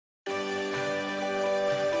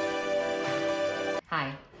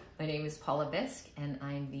Hi, my name is Paula Bisk, and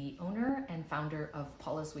I'm the owner and founder of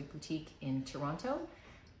Paula's Wig Boutique in Toronto,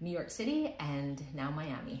 New York City, and now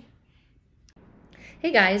Miami.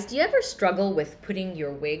 Hey guys, do you ever struggle with putting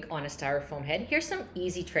your wig on a styrofoam head? Here's some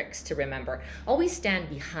easy tricks to remember. Always stand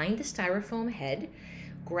behind the styrofoam head,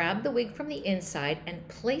 grab the wig from the inside, and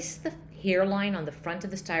place the hairline on the front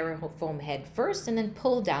of the styrofoam head first, and then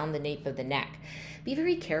pull down the nape of the neck. Be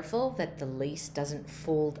very careful that the lace doesn't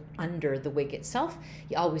fold under the wig itself.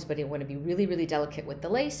 You always want to be really delicate with the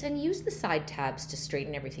lace, and use the side tabs to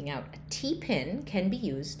straighten everything out. A T-pin can be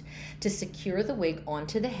used to secure the wig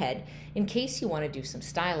onto the head in case you want to do some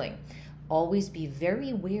styling. Always be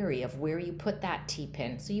very wary of where you put that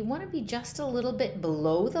T-pin. So you want to be just a little bit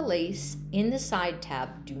below the lace in the side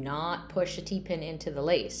tab. Do not push a T-pin into the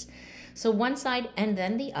lace. So one side and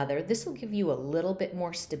then the other. This will give you a little bit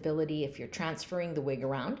more stability if you're transferring the wig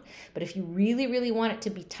around. But if you really want it to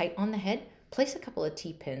be tight on the head, place a couple of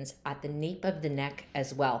T-pins at the nape of the neck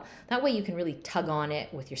as well. That way you can really tug on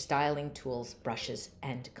it with your styling tools, brushes,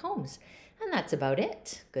 and combs. And that's about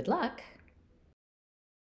it. Good luck.